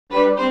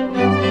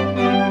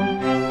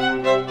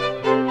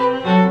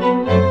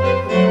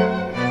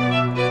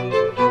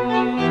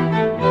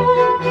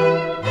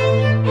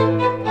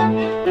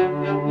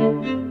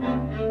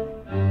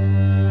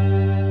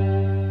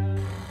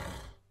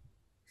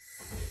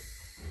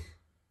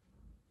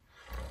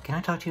can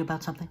I talk to you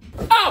about something?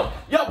 Oh,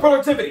 yo,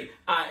 productivity.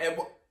 Yo,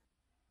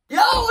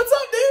 what's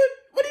up, dude?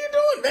 What are you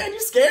doing, man? You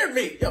scared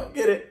me. Yo,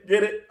 get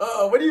it.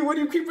 What are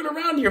you creeping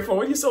around here for?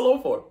 What are you so low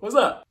for? What's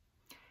up?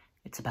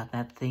 It's about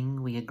that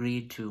thing we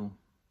agreed to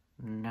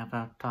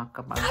never talk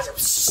about.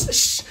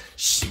 Shh.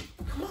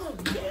 Come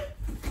on, man.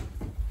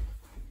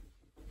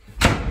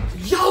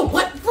 Yo,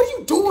 what are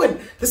you doing?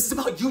 This is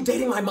about you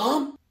dating my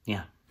mom?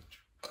 Yeah.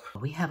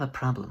 We have a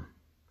problem.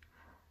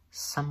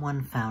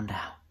 Someone found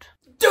out.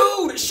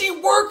 Dude, she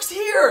works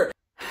here.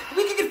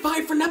 We could get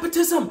fined for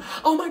nepotism.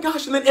 Oh my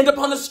gosh, and then end up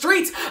on the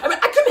streets. I mean,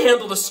 I couldn't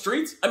handle the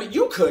streets. I mean,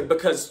 you could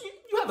because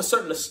you have a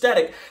certain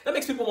aesthetic that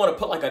makes people want to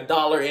put like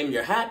 $1 in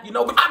your hat, you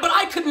know, but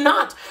I could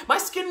not. My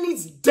skin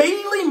needs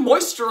daily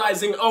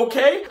moisturizing,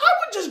 okay? I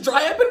would just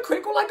dry up and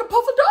crinkle like a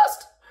puff of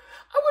dust.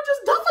 I would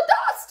just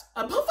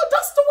a puff of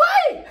dust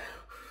away.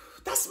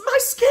 That's my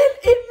skin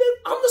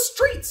on the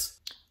streets.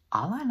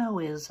 All I know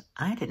is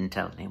I didn't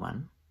tell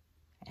anyone.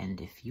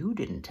 And if you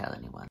didn't tell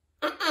anyone,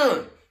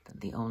 Mm-mm. then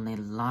the only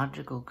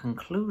logical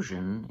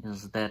conclusion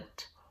is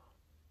that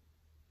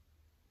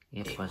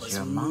it was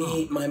your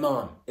mom. My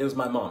mom. It was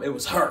my mom. It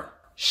was her.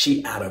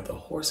 She out of the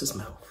horse's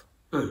mouth.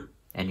 Mm.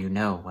 And you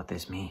know what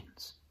this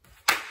means.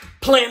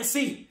 Plan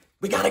C.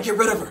 We gotta get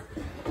rid of her.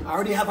 I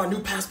already have our new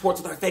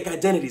passports with our fake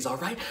identities, all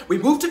right? We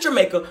move to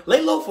Jamaica,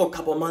 lay low for a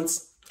couple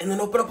months, and then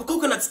open up a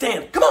coconut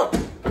stand. Come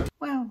on.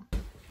 Well,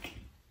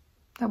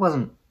 that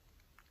wasn't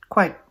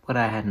quite what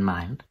I had in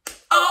mind.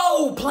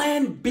 Oh,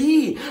 plan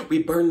B.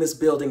 We burn this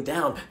building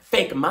down,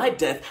 fake my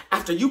death.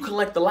 After you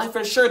collect the life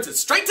insurance, it's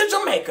straight to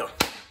Jamaica.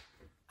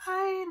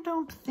 I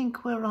don't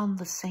think we're on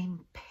the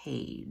same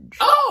page.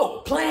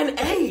 Oh, plan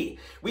A.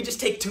 We just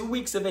take 2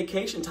 weeks of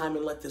vacation time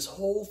and let this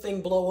whole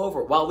thing blow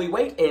over while we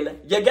wait in,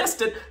 you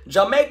guessed it,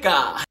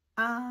 Jamaica.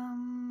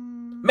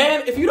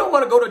 Man, if you don't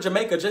want to go to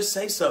Jamaica, just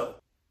say so.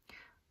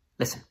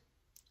 Listen,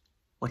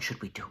 what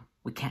should we do?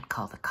 We can't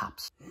call the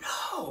cops.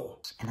 No.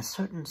 And a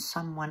certain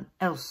someone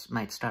else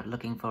might start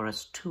looking for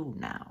us too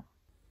now.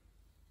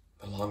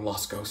 The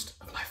long-lost ghost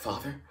of my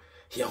father?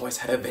 He always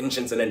had a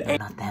vengeance and an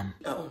anger. Not them.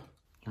 Oh.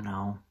 You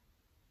know.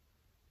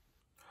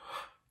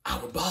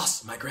 Our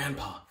boss, my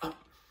grandpa. Are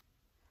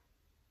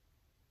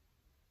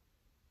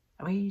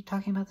we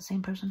talking about the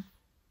same person?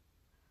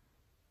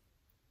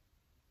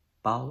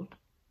 Bald?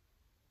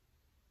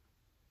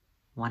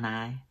 One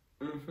eye?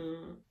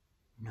 Mm-hmm.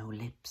 No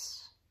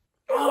lips?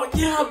 Oh,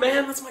 yeah,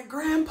 man, that's my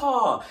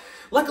grandpa.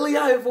 Luckily,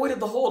 I avoided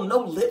the whole no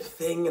lip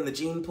thing in the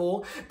gene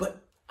pool,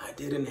 but I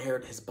did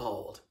inherit his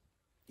bald.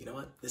 You know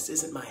what? This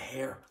isn't my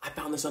hair. I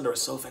found this under a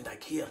sofa in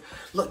IKEA.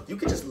 Look, you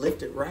can just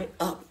lift it right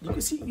up.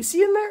 You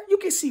see in there? You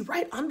can see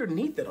right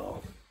underneath it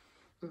all.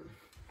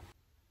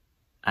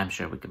 I'm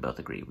sure we could both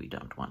agree we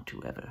don't want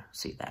to ever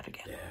see that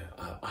again.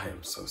 Yeah, I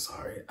am so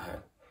sorry.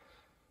 I'm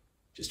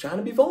just trying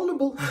to be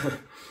vulnerable.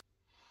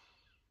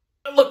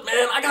 Look,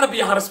 man, I gotta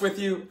be honest with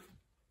you.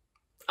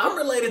 I'm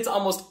related to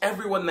almost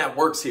everyone that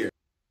works here.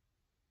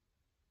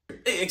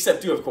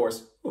 Except you, of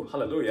course. Ooh,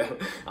 hallelujah.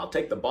 I'll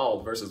take the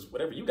bald versus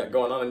whatever you got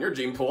going on in your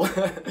gene pool.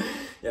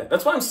 Yeah,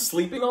 that's why I'm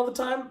sleeping all the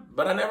time,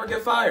 but I never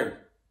get fired.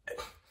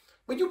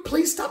 Would you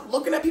please stop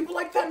looking at people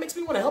like that? It makes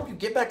me want to help you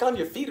get back on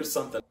your feet or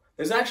something.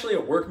 There's actually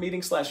a work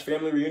meeting /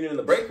 family reunion in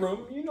the break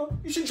room. You know,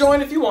 you should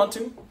join if you want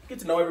to. Get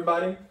to know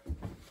everybody.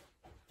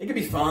 It could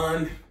be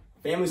fun.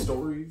 Family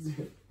stories.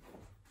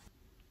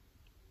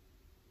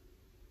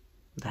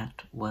 That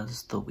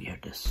was the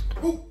weirdest.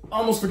 Ooh,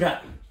 almost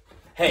forgot.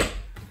 Hey,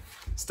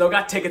 still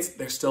got tickets.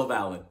 They're still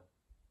valid.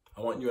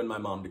 I want you and my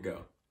mom to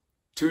go.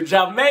 To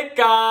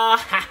Jamaica!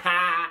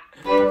 Ha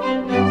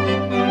ha!